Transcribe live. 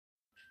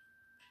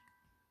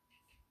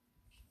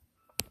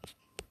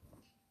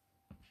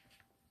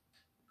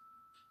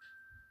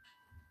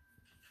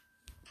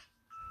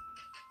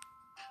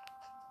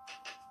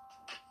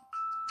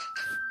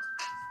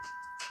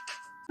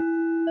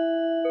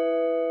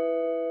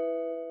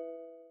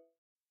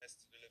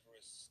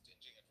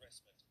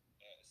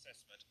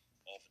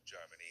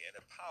Germany. In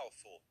a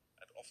powerful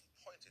and often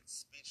pointed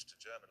speech to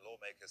German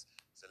lawmakers,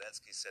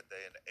 Zelensky said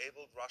they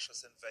enabled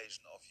Russia's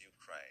invasion of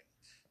Ukraine.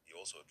 He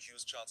also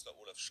accused Chancellor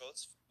Olaf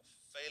Scholz of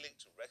failing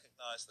to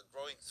recognize the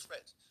growing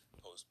threat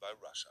posed by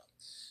Russia.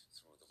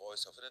 Through the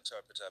voice of an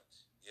interpreter,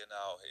 here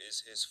now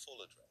is his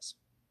full address.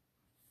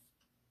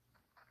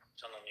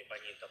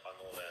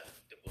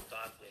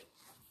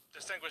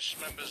 Distinguished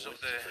members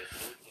of the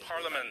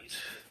Parliament,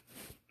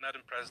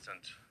 Madam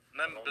President,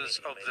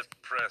 members of the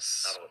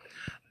press,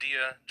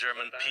 dear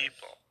German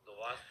people,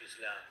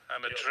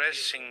 I'm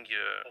addressing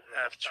you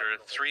after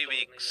 3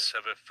 weeks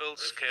of a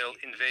full-scale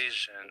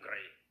invasion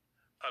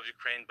of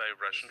Ukraine by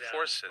Russian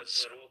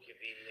forces,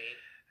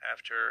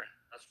 after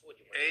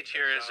 8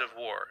 years of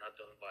war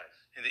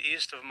in the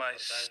east of my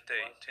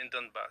state, in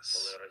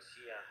Donbass.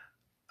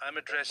 I'm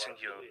addressing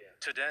you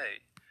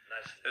today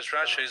as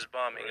Russia is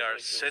bombing our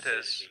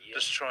cities,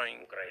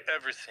 destroying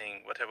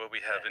everything, whatever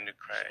we have in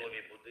Ukraine,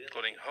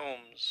 including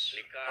homes,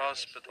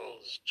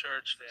 hospitals,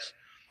 churches,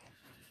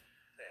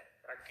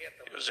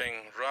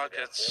 using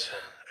rockets,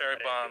 air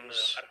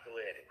bombs,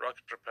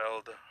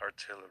 rocket-propelled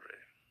artillery.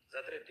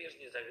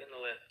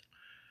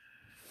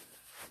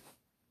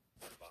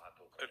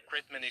 A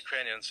great many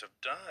Ukrainians have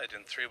died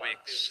in 3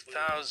 weeks,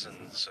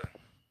 thousands.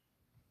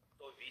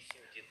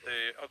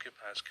 The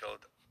occupiers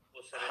killed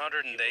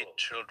 108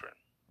 children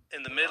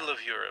in the middle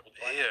of Europe,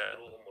 here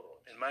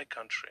in my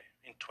country,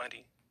 in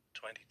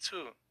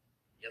 2022.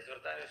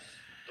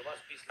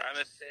 I'm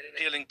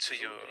appealing to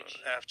you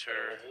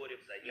after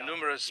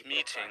numerous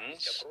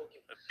meetings,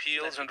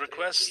 appeals and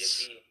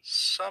requests,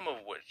 some of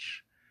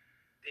which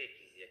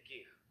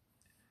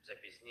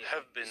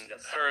have been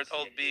heard,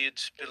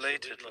 albeit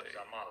belatedly.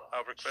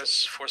 Our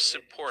requests for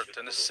support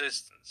and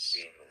assistance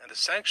and the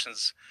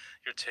sanctions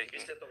you're taking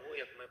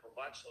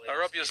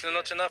are obviously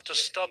not enough to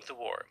stop the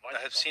war.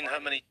 I have seen how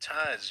many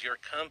ties your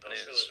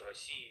companies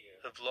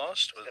have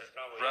lost with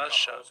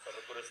Russia,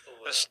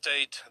 a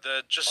state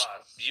that just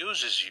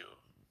uses you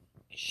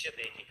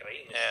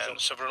and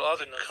several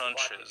other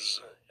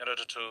countries in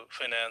order to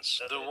finance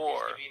the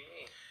war.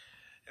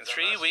 In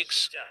 3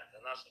 weeks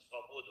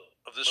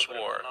of this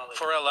war,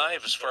 for our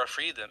lives, for our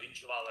freedom,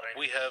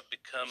 we have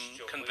become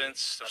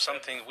convinced of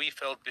something we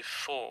felt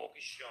before,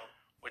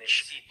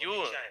 which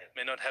you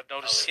may not have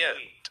noticed yet.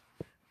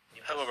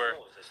 However,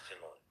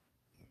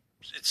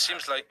 it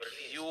seems like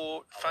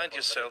you find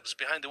yourselves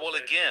behind the wall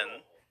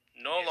again,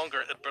 no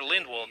longer a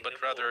Berlin Wall, but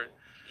rather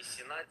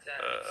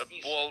a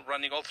wall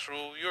running all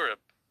through Europe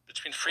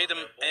between freedom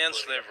and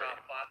slavery.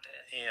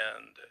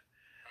 And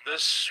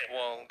this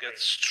wall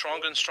gets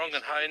stronger and stronger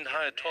and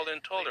higher, taller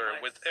and taller,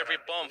 with every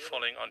bomb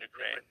falling on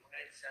Ukraine,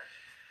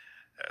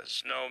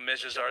 as no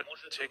measures are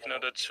taken in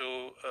order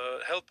to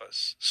help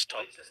us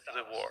stop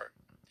the war.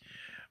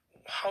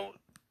 How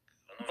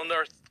on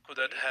earth could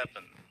that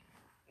happen?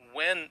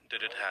 When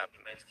did it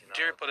happen?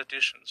 Dear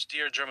politicians,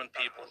 dear German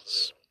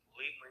peoples,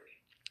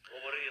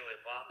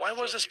 why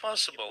was this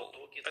possible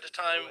at a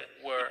time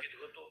where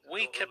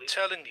we kept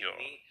telling you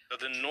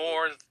that the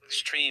Nord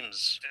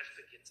Streams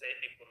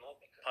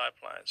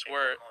pipelines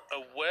were a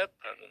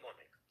weapon,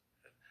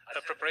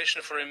 a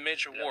preparation for a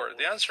major war?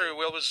 The answer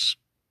we always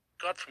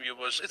got from you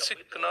was, it's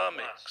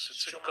economics,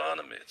 it's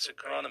economy, it's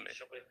economy.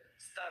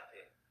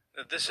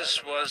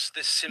 This was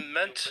the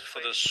cement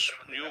for this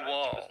new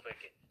wall,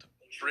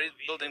 the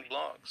building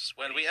blocks.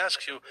 When we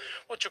asked you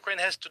what Ukraine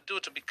has to do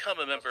to become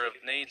a member of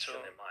NATO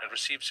and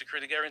receive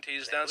security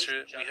guarantees, the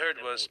answer we heard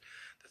was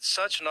that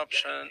such an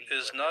option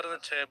is not on the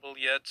table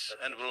yet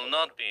and will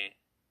not be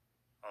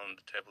on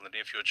the table in the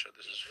near future.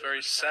 This is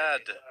very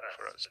sad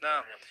for us.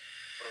 Now,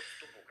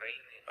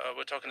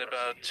 we're talking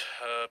about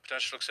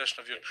potential accession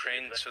of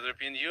Ukraine to the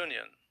European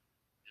Union.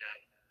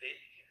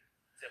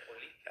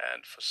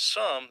 And for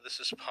some, this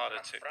is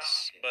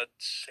politics. But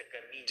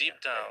deep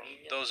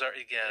down, those are,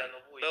 again,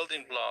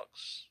 building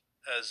blocks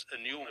as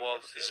a new wall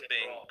is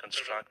being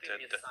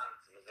constructed.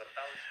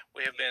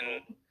 We have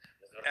been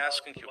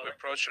asking you, we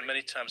approached you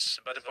many times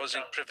about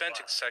imposing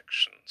preventive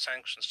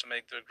sanctions to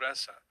make the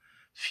aggressor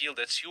feel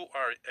that you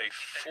are a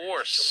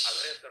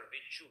force.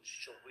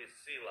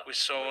 We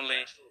saw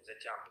only,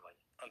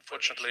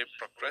 unfortunately,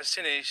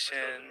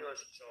 procrastination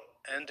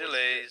and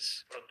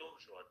delays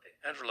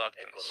and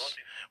reluctance.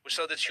 We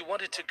saw that you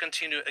wanted to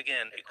continue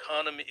again,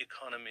 economy,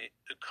 economy,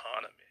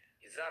 economy,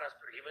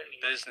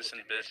 business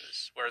and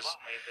business. Whereas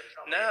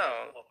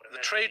now, the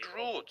trade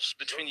routes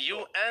between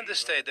you and the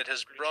state that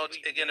has brought,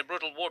 again, a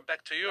brutal war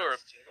back to Europe,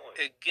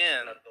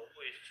 again,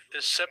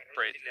 is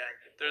separated.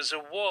 There's a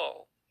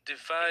wall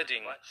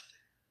dividing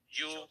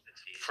you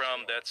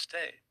from that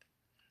state.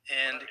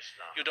 And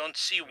you don't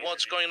see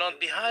what's going on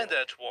behind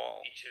that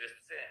wall.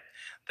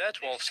 That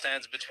wall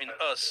stands between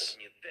us,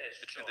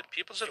 between the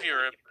peoples of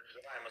Europe,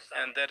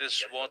 and that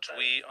is what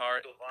we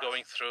are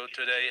going through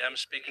today. I'm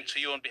speaking to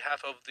you on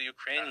behalf of the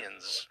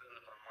Ukrainians.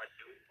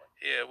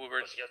 Here we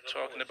were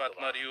talking about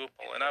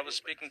Mariupol, and I was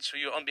speaking to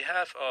you on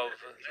behalf of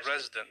the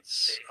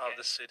residents of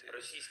the city,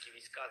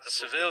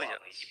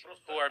 civilians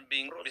who are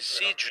being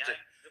besieged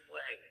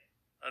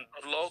and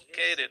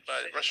blockaded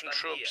by Russian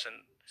troops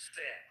and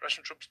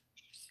Russian troops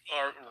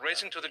are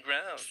razing to the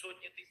ground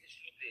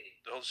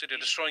the whole city,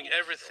 destroying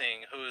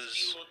everything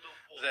who's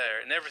there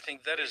and everything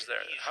that is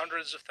there.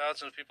 Hundreds of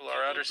thousands of people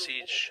are under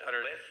siege,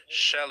 under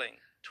shelling,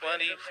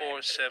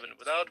 24/7,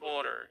 without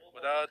water,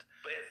 without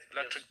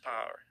electric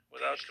power,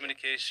 without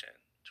communication,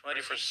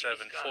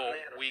 24/7,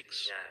 for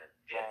weeks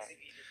long.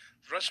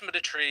 The Russian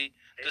military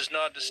does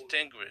not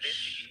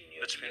distinguish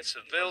between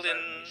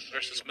civilian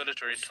versus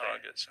military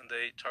targets, and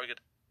they target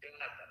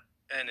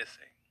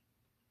anything.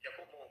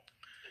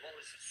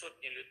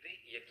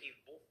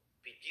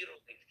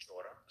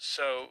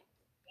 So,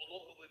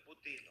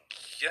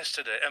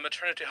 yesterday, a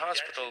maternity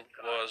hospital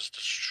was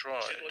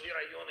destroyed.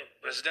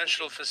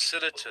 Residential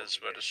facilities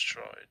were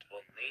destroyed.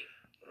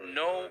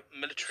 No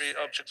military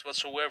objects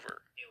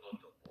whatsoever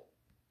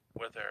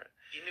were there.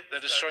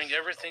 They're destroying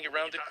everything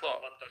around the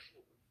clock.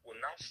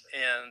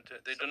 And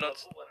they do not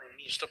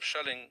stop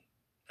shelling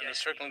and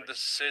encircling the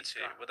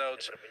city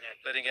without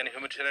letting any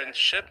humanitarian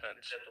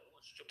shipment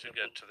to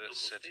get to the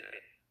city.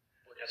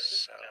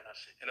 So,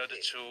 in order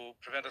to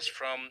prevent us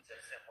from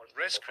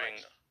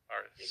rescuing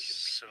our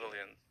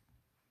civilian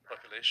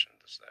population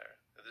that's there.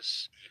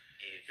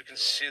 You can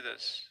see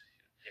this.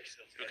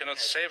 You cannot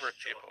save our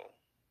people.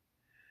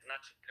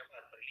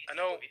 I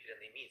know,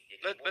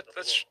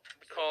 let's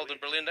recall the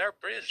Berlin Air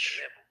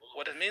Bridge,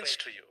 what it means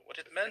to you, what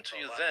it meant to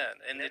you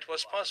then, and it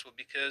was possible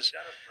because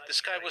the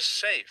sky was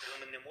safe,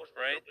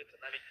 right?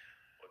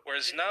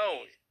 Whereas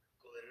now,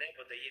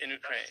 in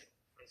Ukraine,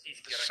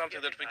 this is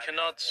something that we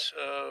cannot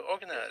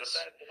organize.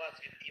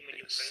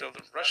 So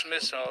the Russian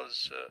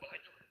missiles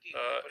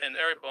and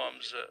air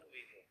bombs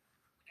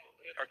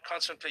are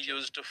constantly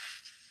used to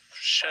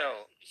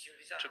shell,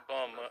 to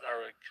bomb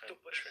our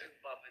country.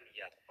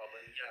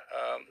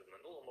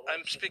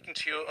 I'm speaking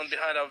to you on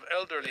behalf of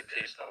elderly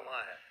people,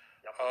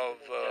 of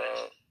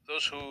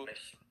those who,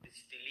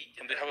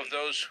 on behalf of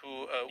those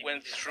who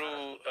went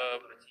through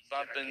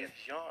Babin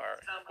Yar,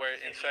 where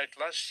in fact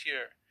last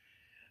year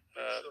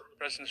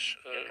President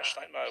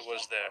Steinmeier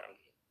was there,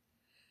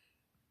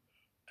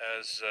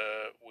 as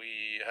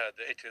we had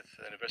the 80th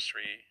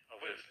anniversary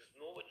of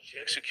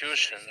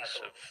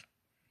executions, of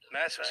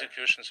mass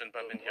executions in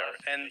Babin Yar,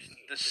 and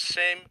the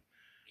same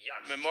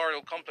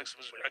memorial complex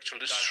was actually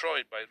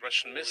destroyed by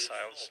Russian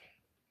missiles.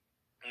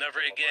 Never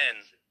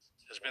again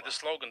has been the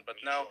slogan, but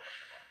now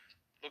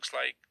looks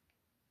like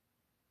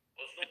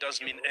it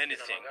doesn't mean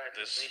anything,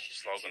 this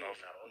slogan of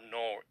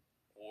no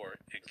war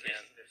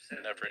again,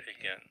 never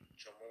again.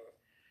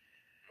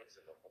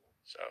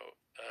 So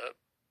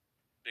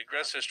the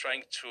aggressor is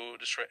trying to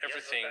destroy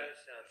everything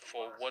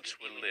for what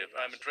we live.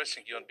 I'm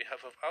addressing you on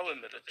behalf of our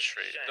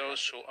military,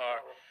 those who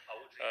are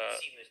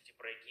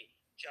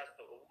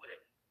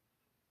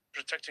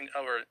protecting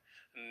our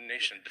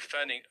nation,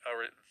 defending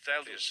our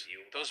values,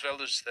 those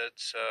values that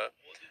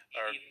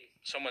are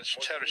so much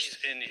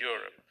cherished in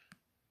Europe,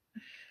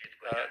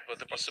 with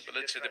the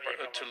possibility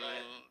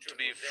to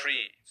be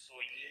free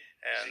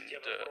and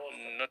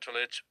not to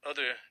let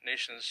other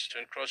nations to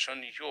encroach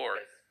on your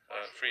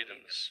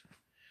freedoms.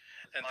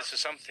 And this is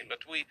something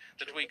that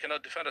we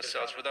cannot defend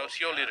ourselves without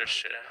your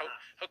leadership.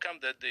 How come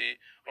that the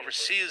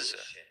overseas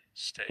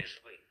state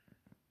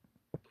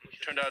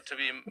turned out to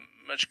be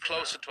much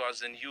closer to us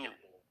than you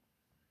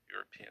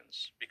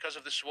Europeans? Because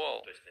of this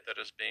wall that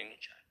is being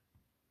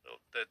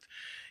built, that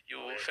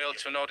you fail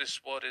to notice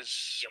what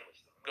is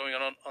going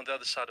on the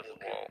other side of the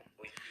wall.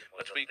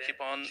 But we keep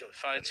on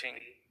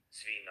fighting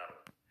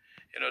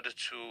in order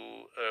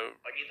to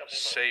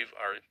save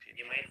our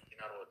people.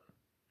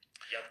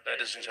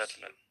 Ladies and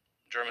gentlemen,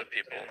 German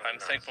people, I'm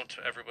thankful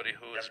to everybody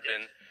who has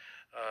been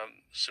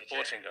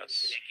supporting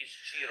us.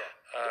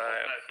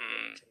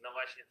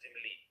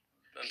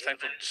 I'm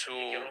thankful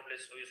to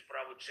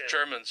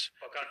Germans,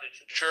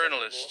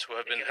 journalists who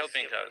have been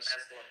helping us,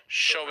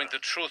 showing the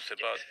truth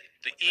about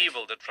the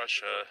evil that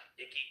Russia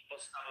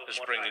is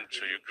bringing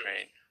to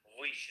Ukraine.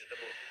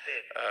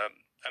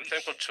 I'm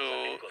thankful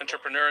to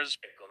entrepreneurs,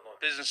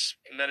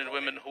 businessmen and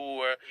women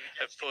who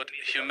have put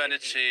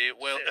humanity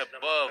way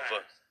above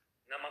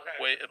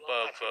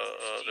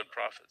the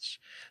profits.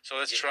 So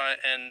let's try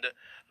and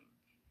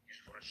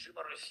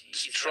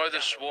destroy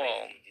this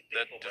wall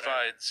that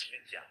divides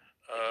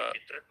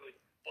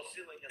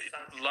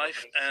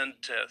life and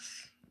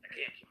death.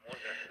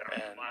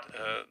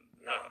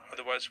 And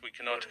otherwise we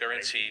cannot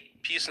guarantee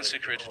peace and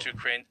security to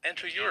Ukraine and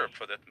to Europe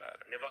for that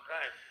matter.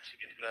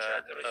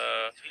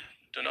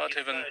 Do not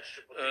even,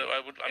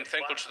 I'm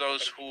thankful to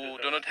those who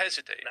do not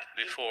hesitate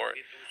before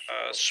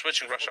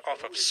switching Russia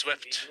off of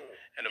SWIFT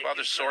and of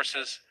other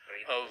sources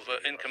of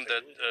income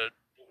that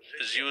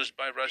is used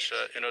by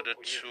Russia in order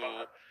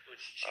to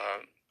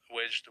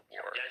wage the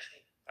war.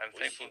 I'm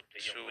thankful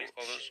to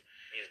all those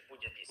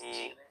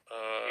who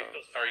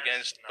are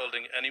against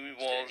building enemy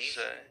walls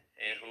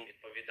and who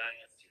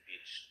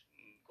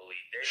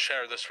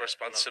share this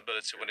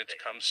responsibility when it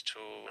comes to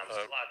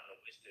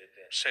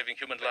saving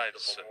human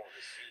lives.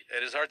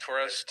 It is hard for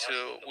us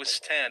to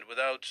withstand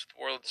without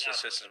the world's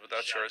assistance,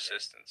 without your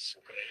assistance.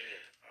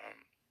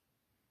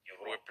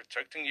 We're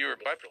protecting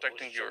Europe. By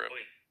protecting Europe,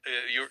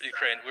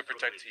 Ukraine, we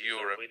protect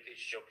Europe.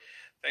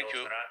 Thank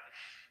you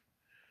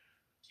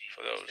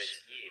for those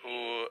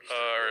who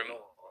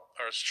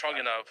are strong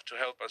enough to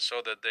help us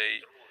so that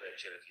they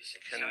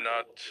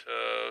cannot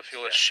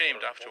feel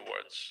ashamed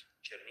afterwards.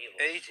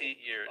 80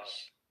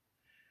 years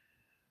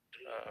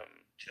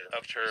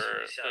after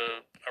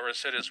our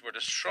cities were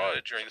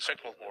destroyed during the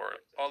Second World War,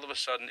 all of a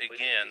sudden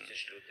again,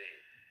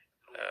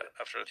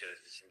 after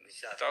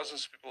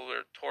thousands of people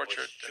were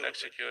tortured and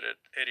executed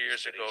 80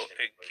 years ago,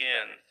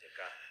 again,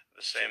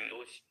 the same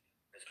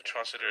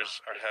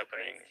atrocities are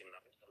happening.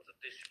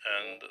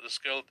 And the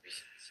guilt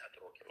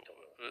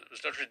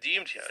was not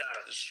redeemed yet.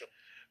 This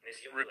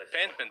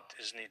repentance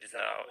is needed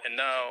now. And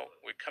now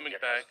we're coming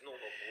back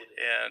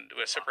and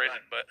we're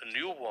separated by a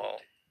new wall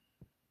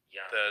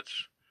that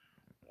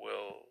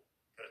will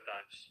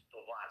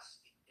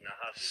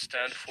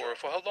stand for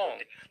how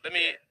long? Let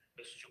me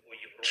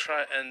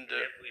try and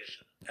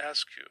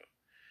ask you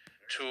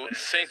to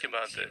think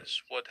about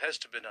this, what has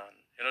to be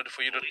done in order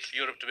for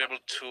Europe to be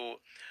able to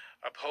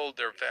uphold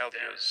their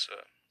values.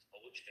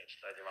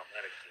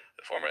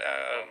 The former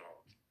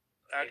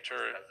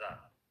actor,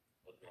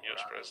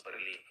 U.S. President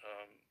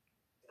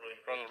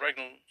Ronald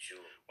Reagan,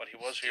 when he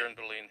was here in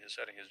Berlin, he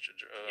said in his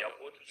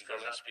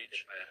Berlin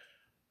speech,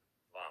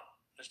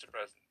 Mr.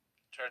 President,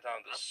 tear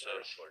down this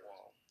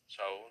wall.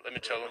 So let me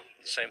tell you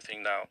the same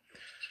thing now.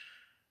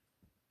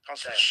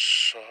 Councillor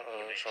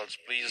Scholz,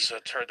 please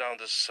tear down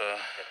this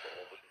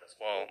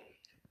wall.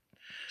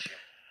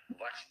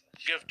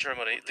 Give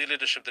Germany the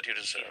leadership that you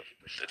deserve,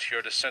 that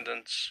your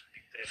descendants,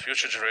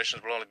 future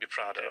generations will only be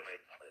proud of.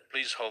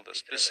 Please hold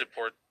us. Please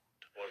support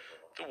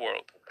the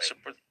world.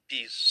 Support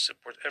peace.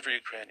 Support every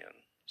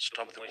Ukrainian.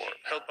 Stop the war.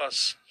 Help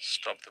us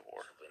stop the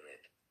war.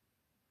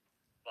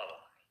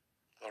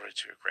 Glory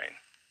to Ukraine.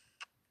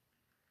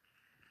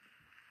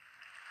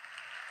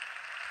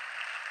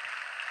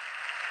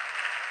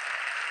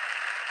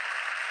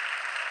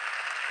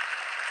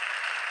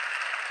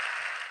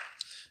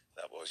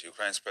 That was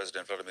Ukraine's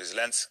President Volodymyr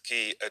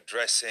Zelensky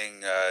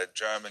addressing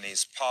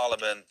Germany's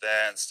parliament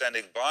there, and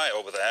standing by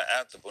over there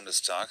at the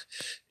Bundestag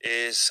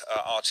is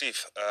our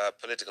chief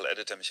political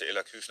editor,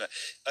 Michaela Küchner.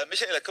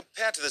 Michaela,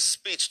 compared to the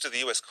speech to the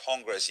US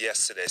Congress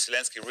yesterday,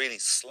 Zelensky really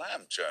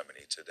slammed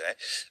Germany today.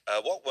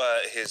 What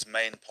were his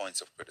main points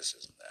of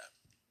criticism there?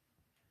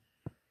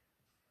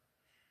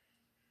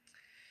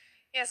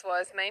 Yes, well,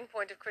 his main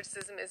point of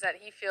criticism is that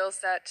he feels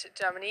that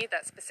Germany,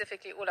 that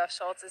specifically Olaf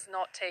Scholz, is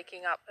not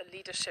taking up a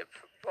leadership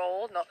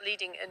role, not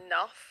leading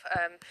enough.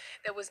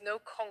 There was no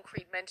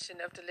concrete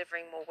mention of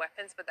delivering more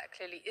weapons, but that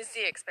clearly is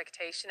the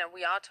expectation, and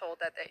we are told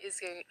that there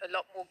is a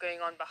lot more going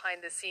on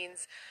behind the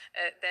scenes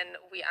than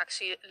we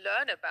actually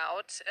learn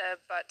about.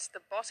 But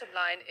the bottom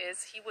line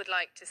is he would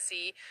like to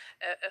see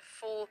a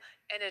full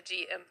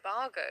energy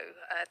embargo,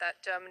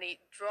 that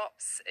Germany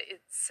drops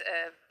its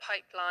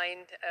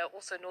pipeline,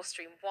 also Nord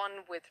Stream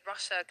 1 with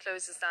Russia,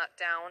 closes that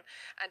down,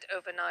 and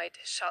overnight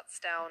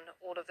shuts down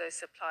all of those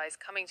supplies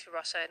coming to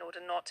Russia in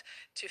order not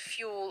to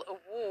fuel a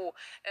war.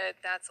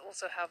 That's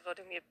also how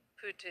Vladimir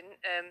Putin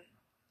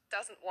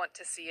doesn't want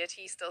to see it.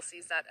 He still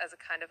sees that as a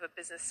kind of a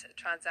business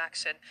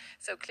transaction.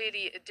 So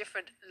clearly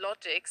different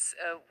logics,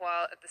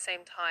 while at the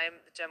same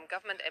time the German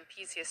government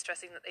MPs here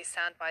stressing that they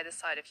stand by the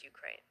side of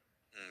Ukraine.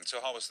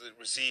 So how was it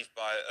received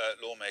by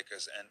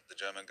lawmakers and the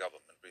German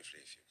government, briefly,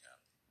 if you can?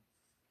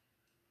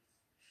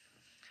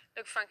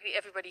 Look, frankly,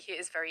 everybody here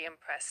is very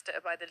impressed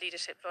by the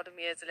leadership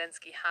Volodymyr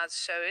Zelensky has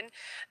shown,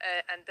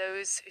 and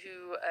those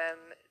who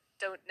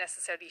don't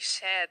necessarily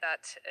share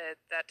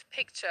that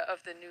picture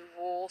of the new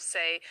wall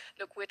say,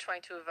 look, we're trying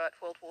to avert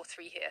World War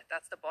III here.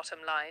 That's the bottom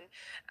line.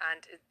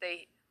 And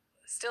they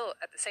still,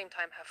 at the same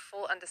time, have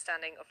full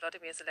understanding of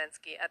Volodymyr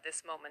Zelensky at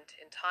this moment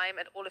in time,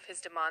 and all of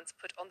his demands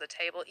put on the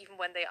table, even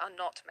when they are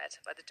not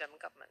met by the German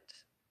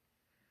government.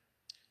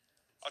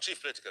 Our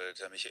chief political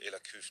editor, Michaela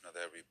Küchner,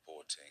 there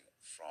reporting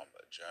from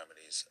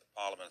Germany's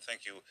parliament.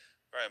 Thank you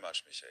very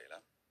much,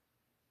 Michaela.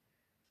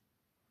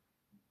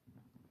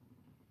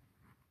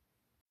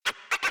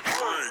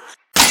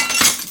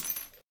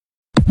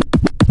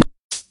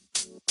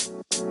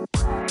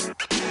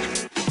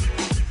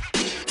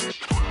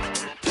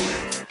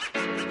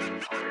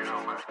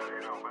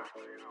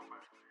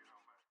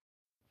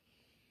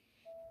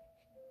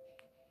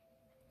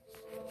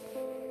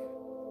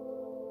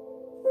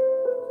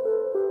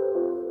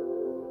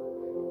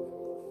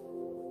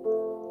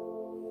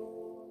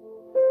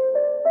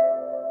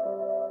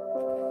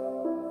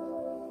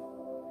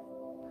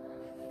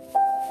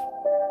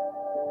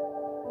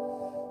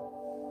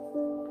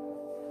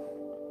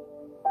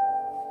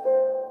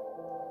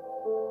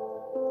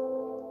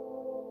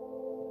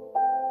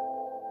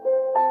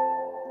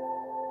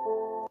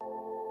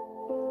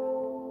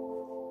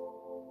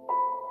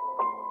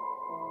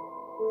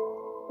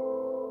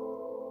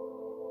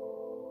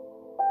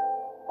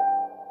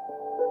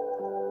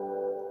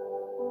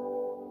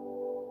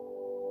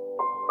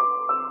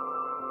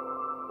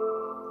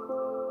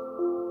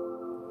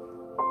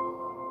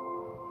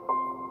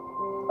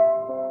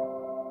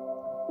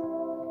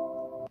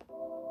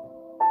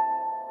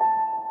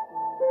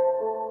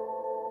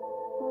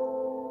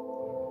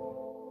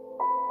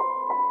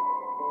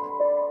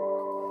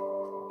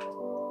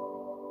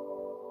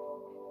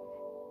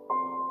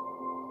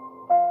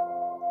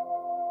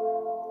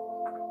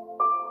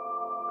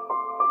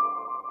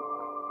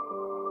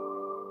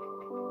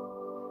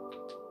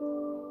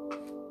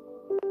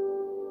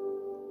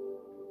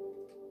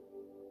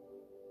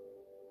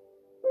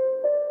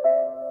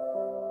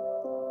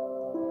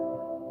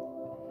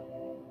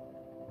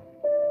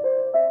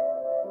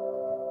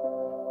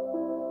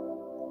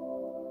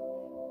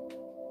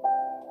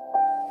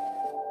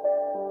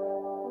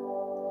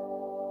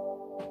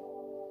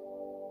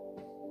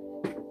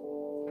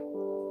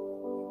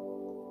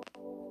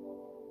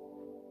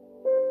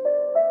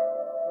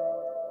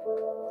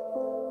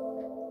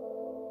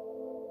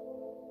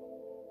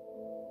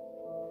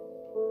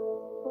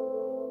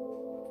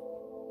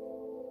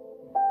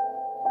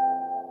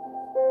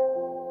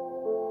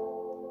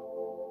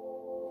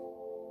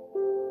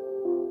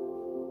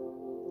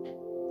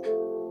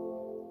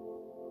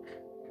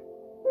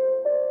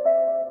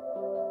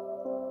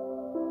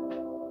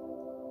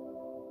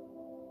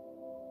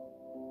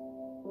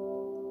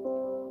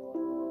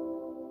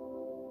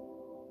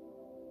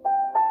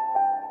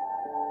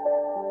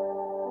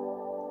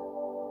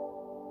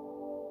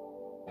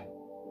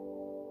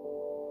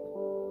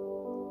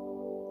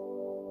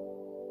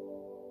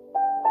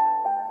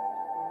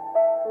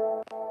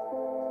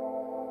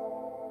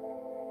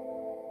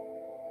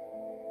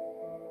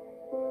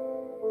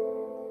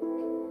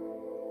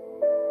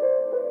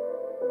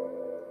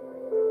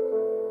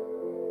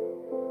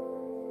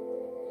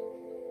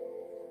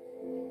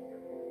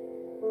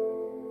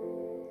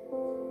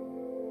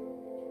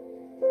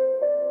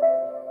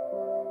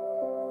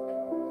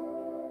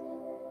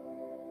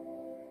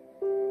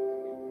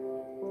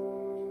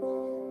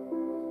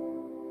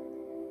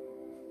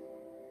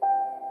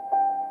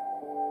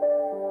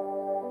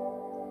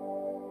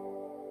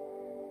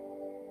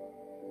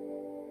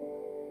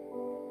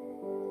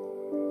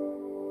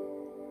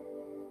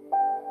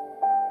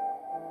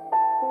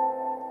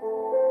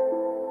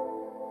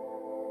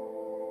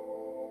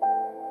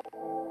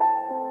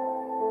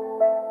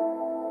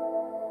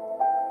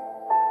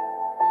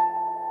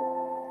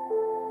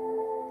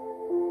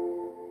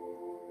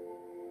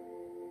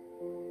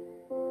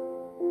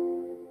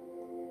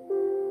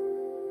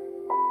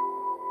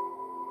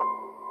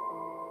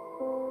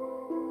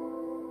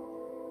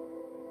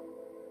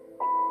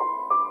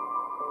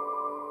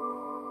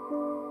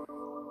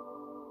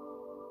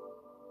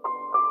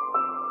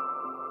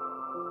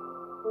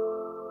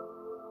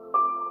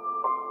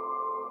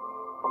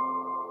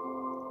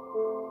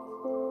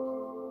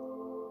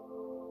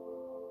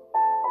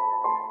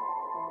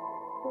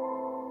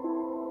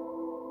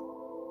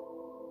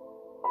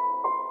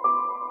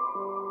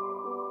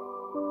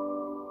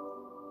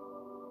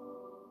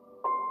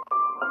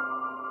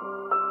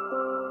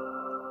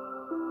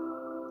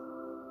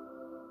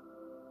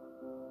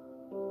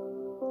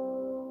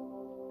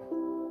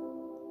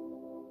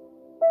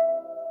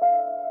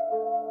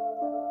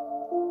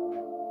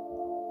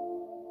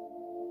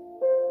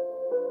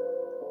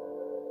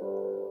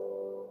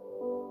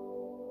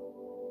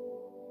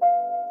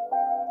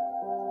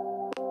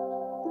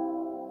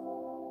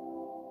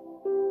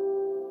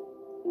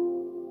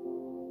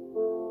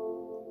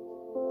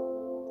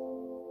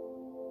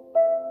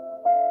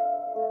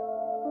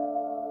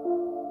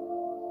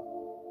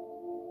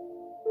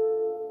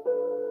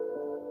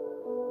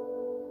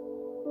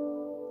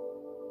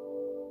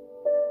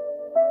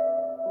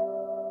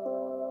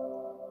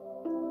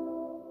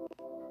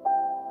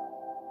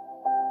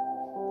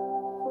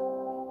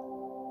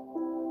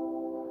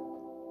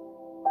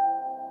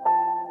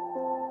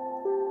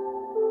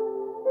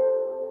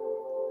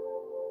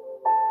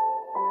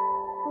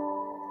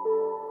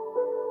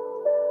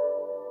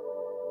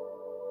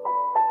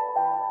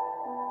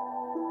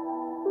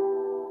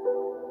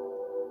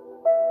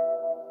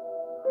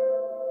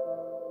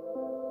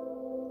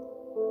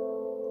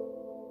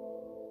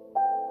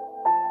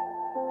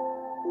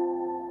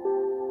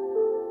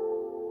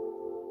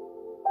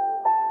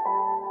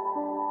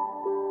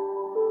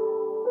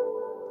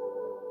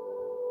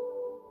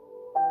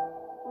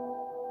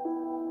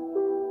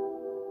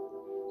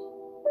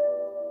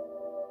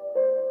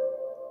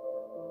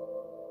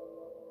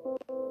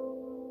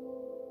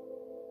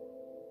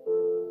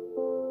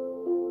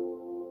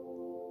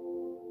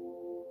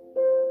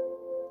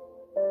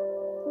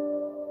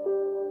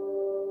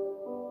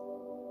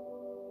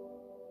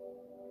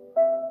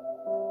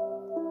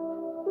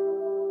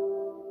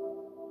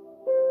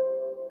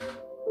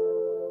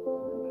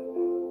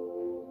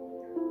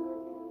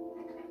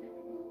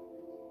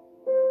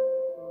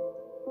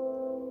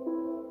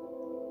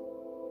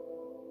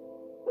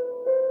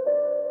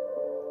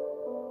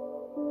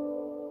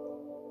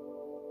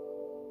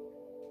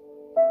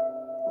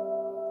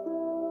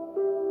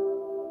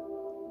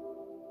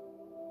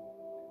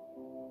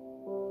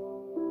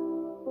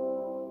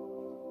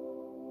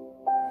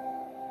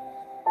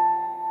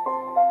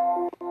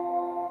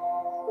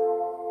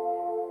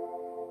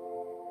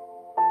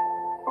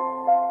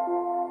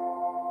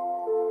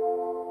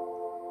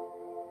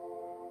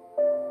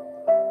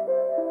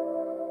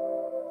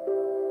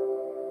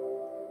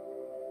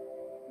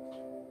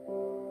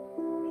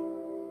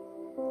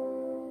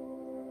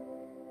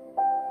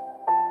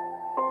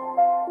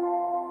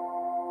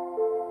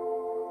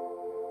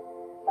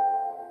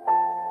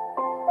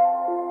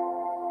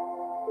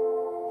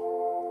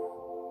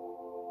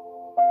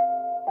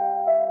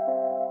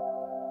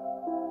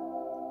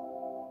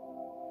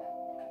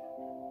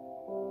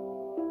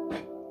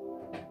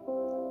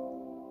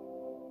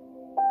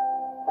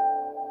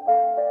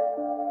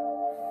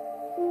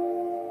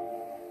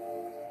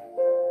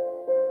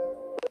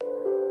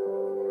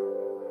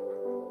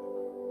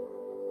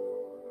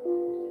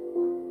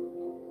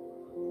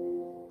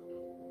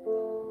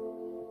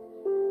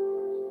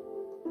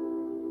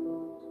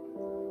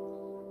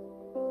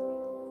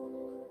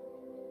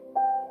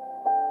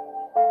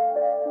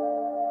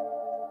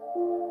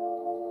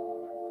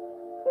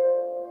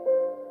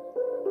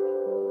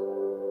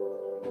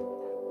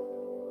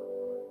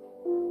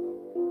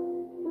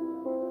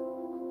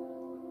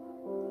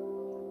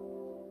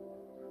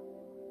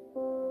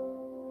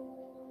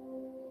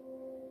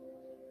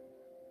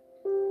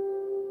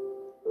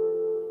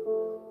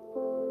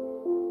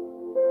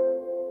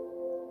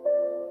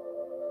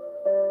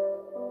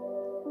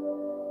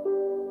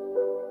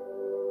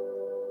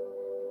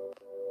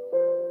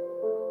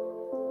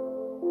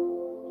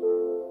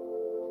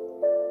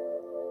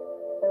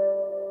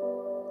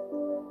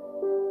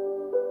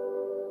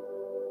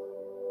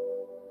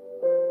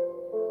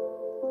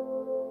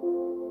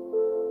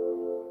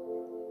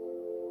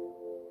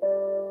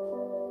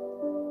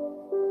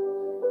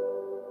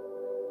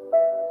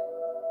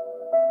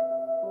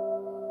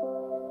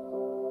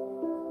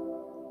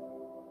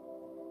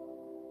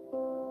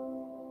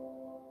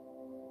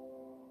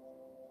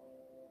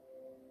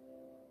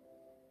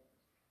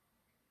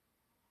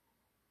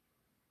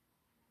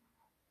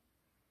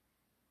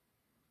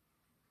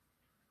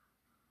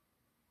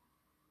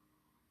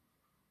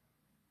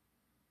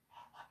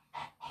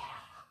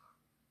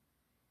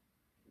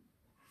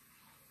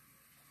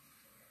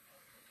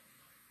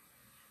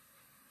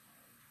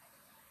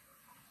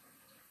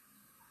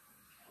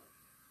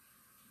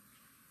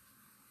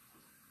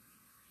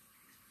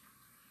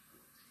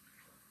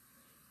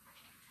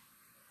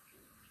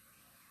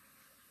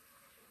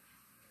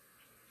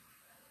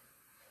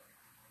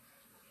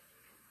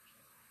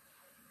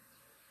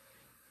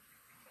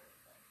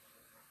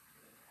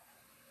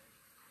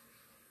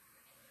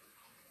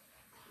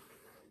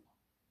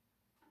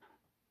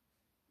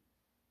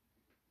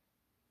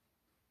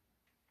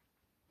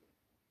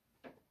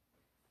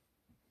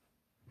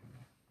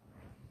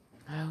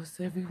 How's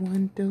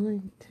everyone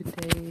doing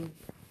today?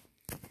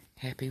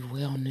 Happy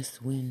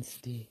Wellness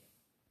Wednesday.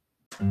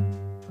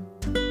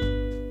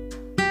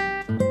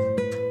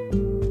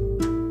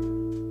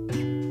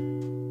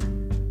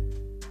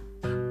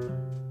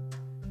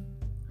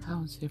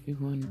 How's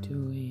everyone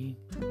doing?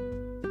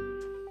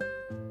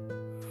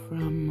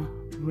 From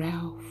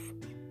Ralph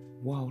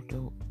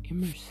Waldo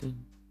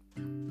Emerson.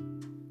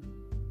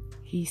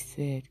 He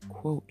said,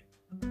 quote,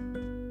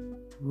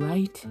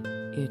 "Write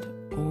it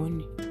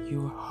on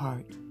your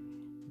heart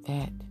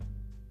that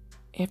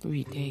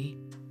every day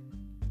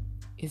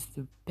is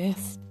the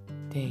best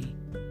day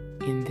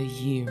in the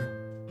year.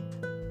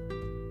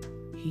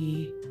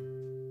 He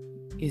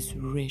is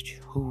rich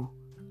who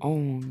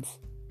owns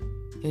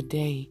the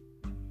day,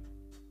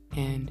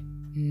 and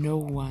no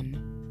one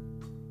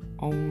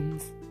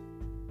owns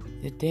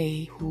the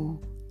day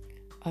who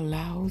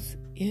allows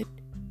it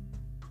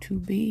to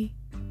be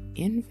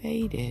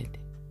invaded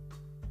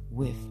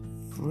with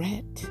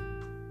fret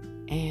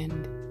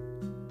and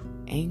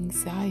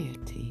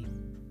anxiety.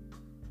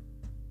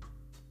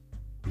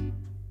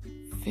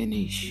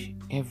 Finish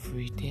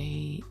every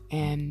day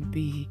and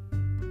be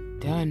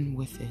done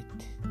with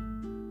it.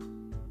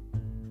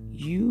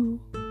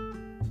 You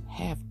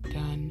have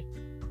done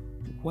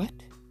what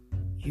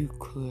you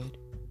could.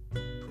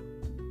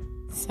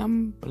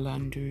 Some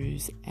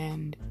blunders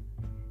and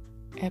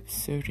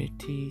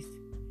absurdities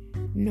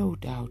no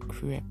doubt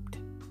crept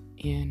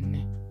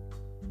in.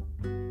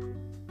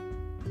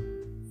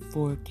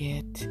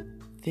 Forget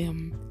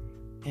them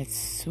as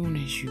soon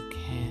as you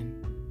can.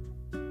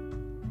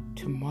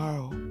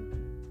 Tomorrow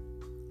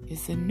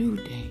is a new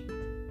day.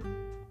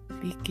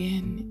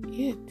 Begin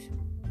it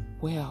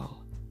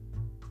well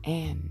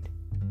and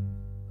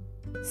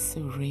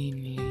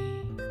serenely,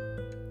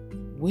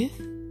 with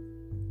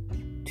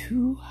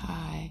too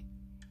high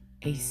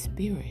a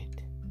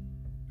spirit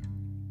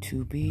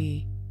to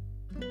be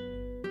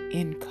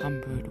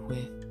encumbered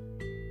with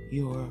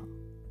your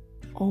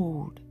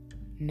old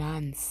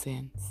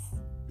nonsense.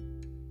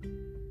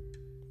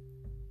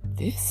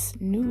 This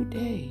new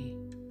day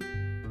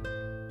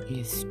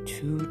is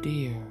too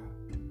dear,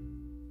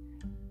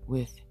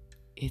 with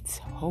its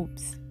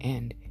hopes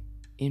and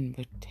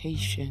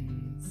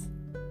invitations,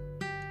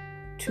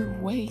 to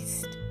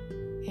waste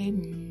a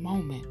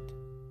moment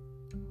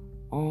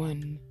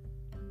on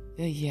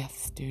the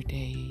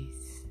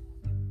yesterdays.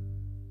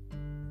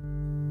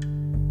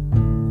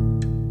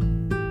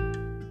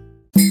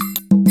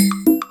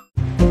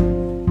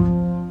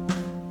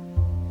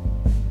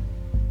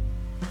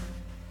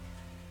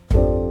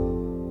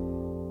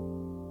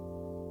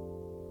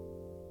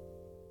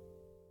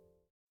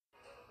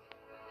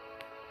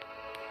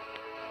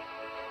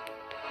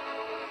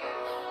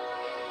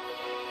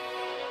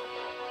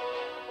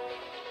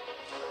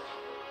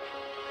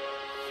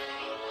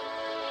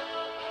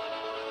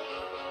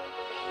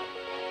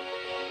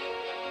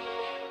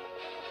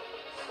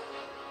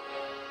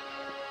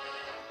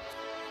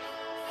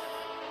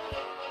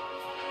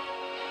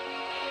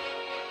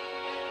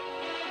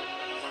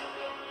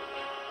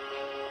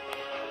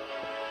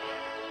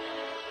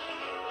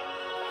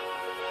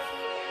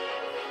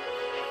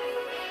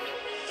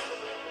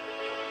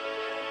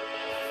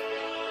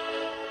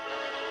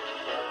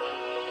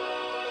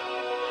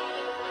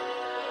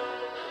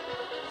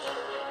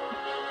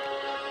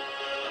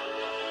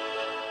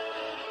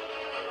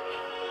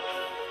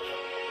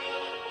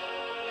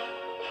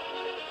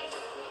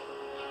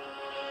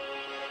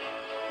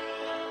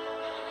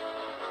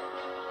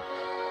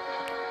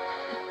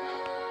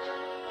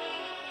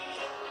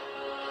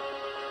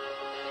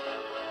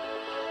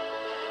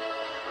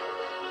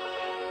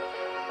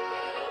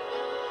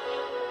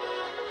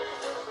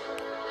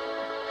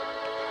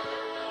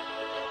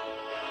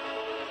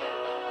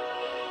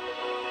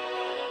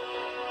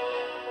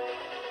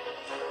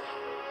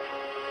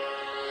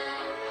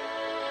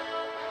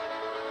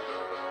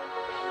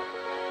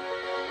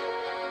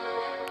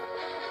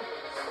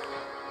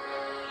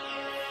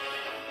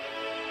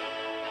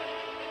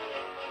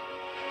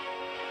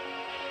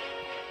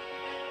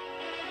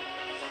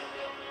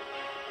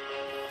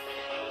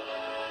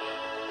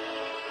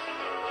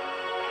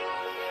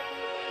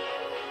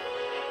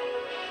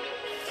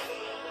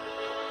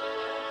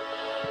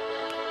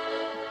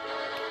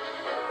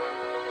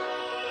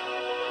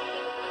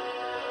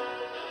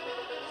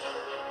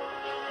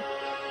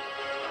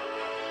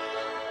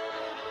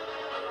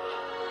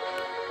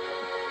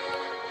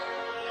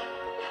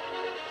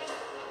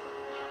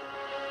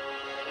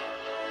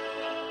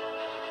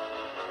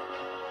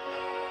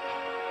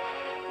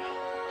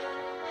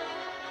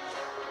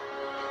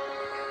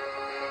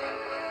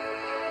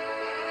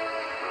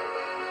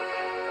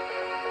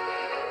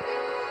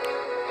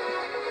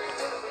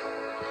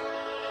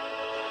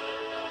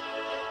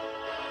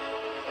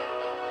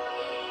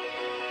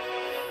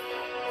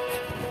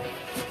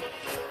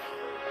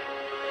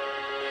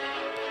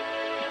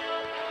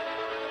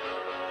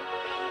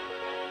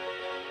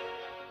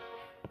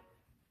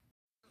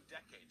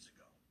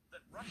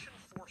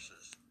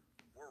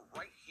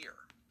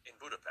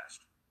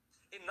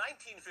 In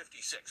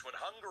 1956, when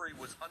Hungary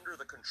was under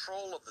the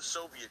control of the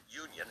Soviet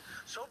Union,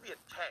 Soviet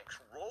tanks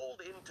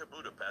rolled into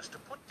Budapest to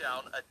put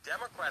down a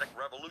democratic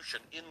revolution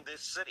in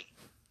this city.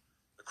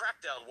 The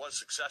crackdown was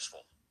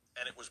successful,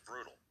 and it was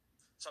brutal.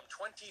 Some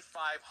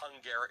 2,500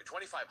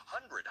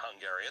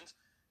 Hungarians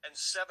and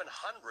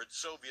 700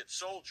 Soviet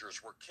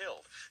soldiers were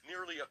killed.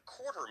 Nearly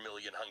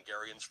 250,000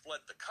 Hungarians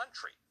fled the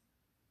country.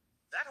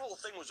 That whole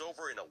thing was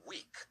over in a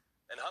week,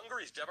 and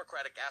Hungary's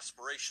democratic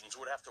aspirations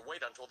would have to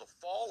wait until the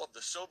fall of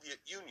the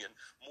Soviet Union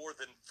more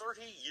than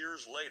 30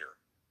 years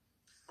later.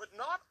 But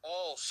not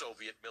all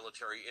Soviet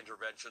military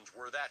interventions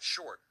were that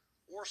short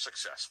or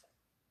successful.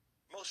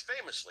 Most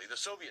famously, the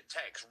Soviet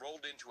tanks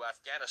rolled into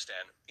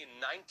Afghanistan in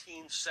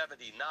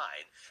 1979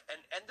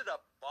 and ended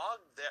up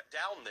bogged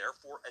down there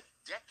for a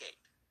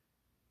decade.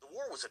 The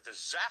war was a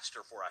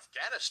disaster for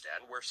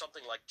Afghanistan, where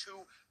something like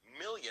 2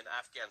 million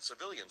Afghan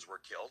civilians were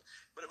killed,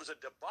 but it was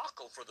a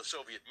debacle for the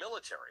Soviet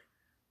military.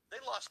 They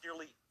lost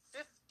nearly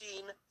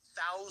 15,000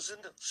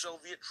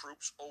 Soviet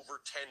troops over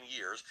 10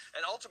 years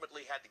and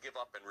ultimately had to give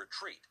up and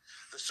retreat.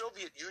 The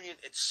Soviet Union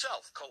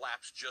itself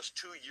collapsed just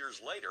 2 years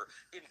later,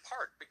 in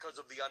part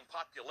because of the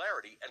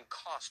unpopularity and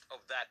cost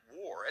of that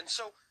war. And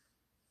so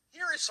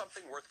here is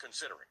something worth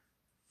considering.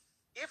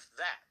 If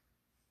that,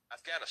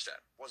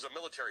 Afghanistan, was a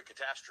military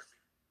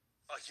catastrophe,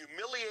 a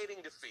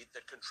humiliating defeat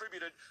that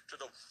contributed to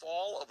the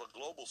fall of a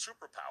global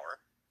superpower,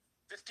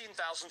 15,000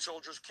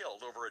 soldiers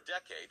killed over a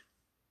decade,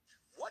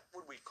 what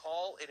would we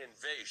call an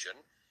invasion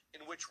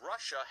in which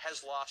Russia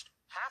has lost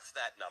half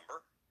that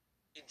number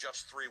in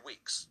just 3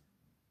 weeks?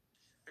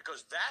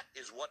 because that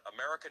is what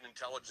American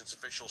intelligence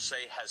officials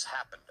say has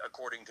happened,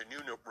 according to new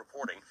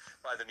reporting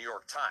by the New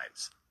York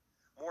Times.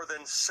 More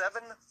than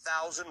 7,000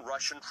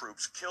 Russian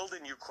troops killed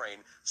in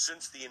Ukraine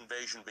since the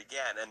invasion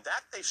began, and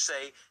that, they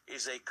say,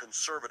 is a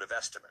conservative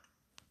estimate.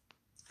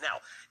 Now,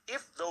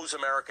 if those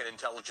American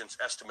intelligence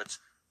estimates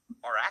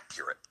are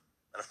accurate,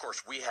 and of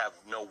course we have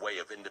no way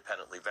of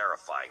independently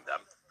verifying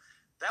them,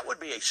 that would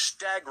be a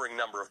staggering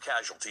number of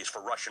casualties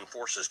for Russian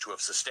forces to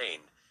have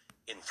sustained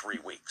in 3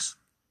 weeks.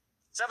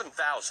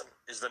 7,000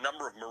 is the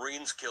number of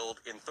Marines killed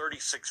in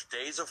 36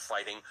 days of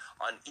fighting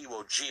on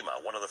Iwo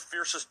Jima, one of the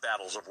fiercest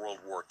battles of World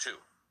War II.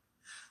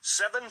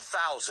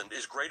 7,000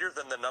 is greater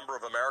than the number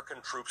of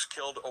American troops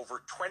killed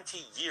over 20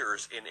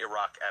 years in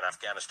Iraq and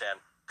Afghanistan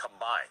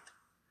combined.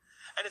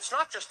 And it's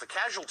not just the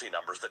casualty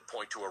numbers that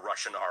point to a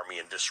Russian army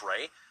in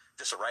disarray.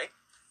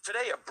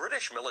 Today, a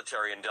British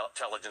military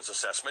intelligence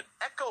assessment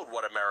echoed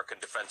what American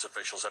defense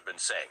officials have been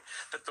saying,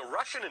 that the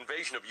Russian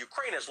invasion of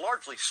Ukraine has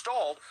largely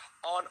stalled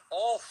on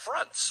all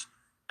fronts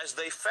as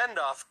they fend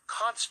off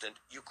constant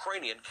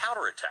Ukrainian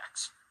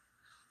counterattacks.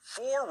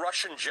 4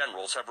 Russian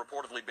generals have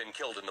reportedly been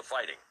killed in the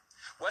fighting.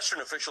 Western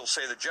officials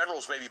say the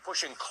generals may be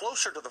pushing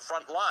closer to the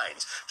front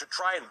lines to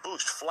try and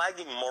boost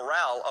flagging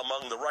morale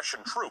among the Russian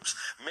troops,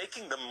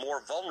 making them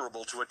more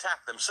vulnerable to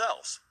attack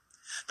themselves.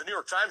 The New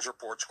York Times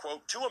reports,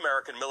 quote, 2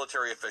 American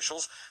military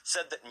officials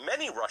said that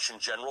many Russian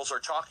generals are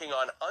talking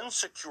on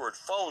unsecured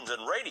phones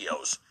and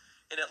radios.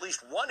 In at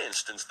least one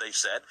instance, they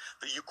said,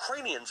 the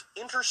Ukrainians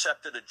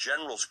intercepted a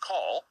general's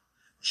call,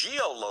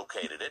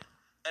 geolocated it,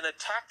 and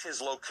attacked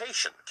his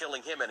location,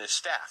 killing him and his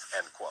staff,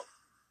 end quote.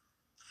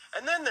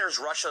 And then there's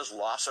Russia's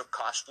loss of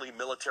costly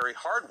military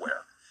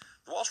hardware.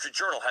 The Wall Street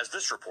Journal has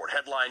this report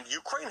headlined,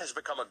 Ukraine has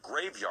become a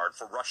graveyard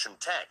for Russian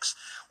tanks,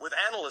 with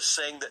analysts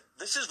saying that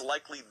this is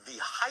likely the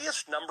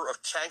highest number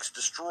of tanks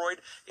destroyed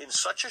in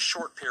such a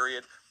short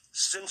period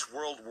since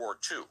World War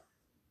II.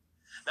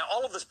 Now,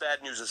 all of this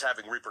bad news is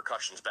having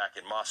repercussions back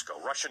in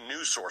Moscow. Russian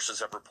news sources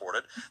have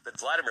reported that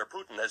Vladimir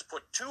Putin has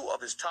put 2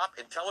 of his top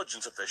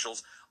intelligence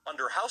officials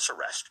under house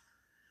arrest.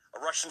 A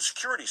Russian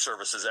security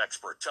services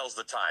expert tells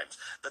the Times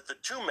that the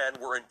 2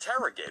 men were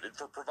interrogated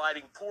for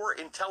providing poor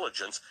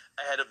intelligence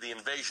ahead of the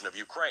invasion of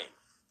Ukraine.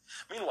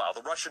 Meanwhile,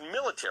 the Russian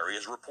military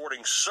is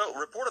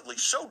reportedly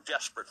so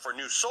desperate for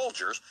new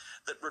soldiers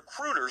that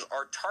recruiters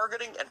are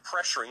targeting and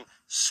pressuring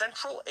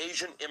Central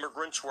Asian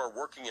immigrants who are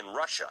working in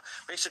Russia,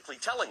 basically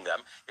telling them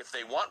if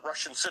they want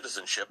Russian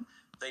citizenship,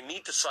 they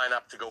need to sign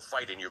up to go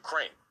fight in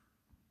Ukraine.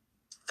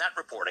 That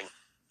reporting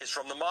is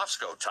from the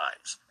Moscow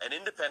Times, an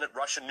independent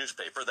Russian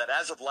newspaper that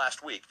as of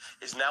last week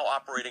is now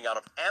operating out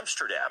of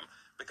Amsterdam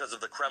because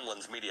of the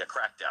Kremlin's media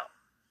crackdown.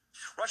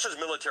 Russia's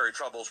military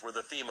troubles were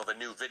the theme of a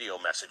new video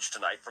message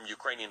tonight from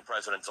Ukrainian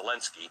President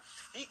Zelensky.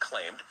 He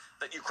claimed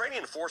that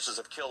Ukrainian forces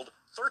have killed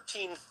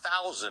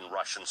 13,000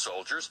 Russian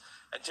soldiers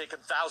and taken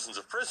thousands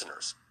of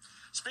prisoners.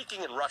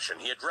 Speaking in Russian,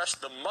 he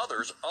addressed the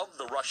mothers of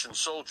the Russian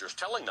soldiers,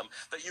 telling them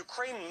that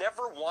Ukraine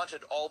never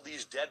wanted all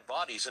these dead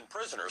bodies and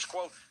prisoners.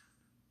 Quote,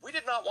 we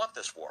did not want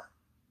this war.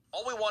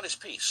 All we want is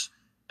peace,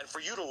 and for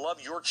you to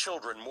love your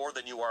children more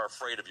than you are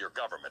afraid of your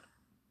government.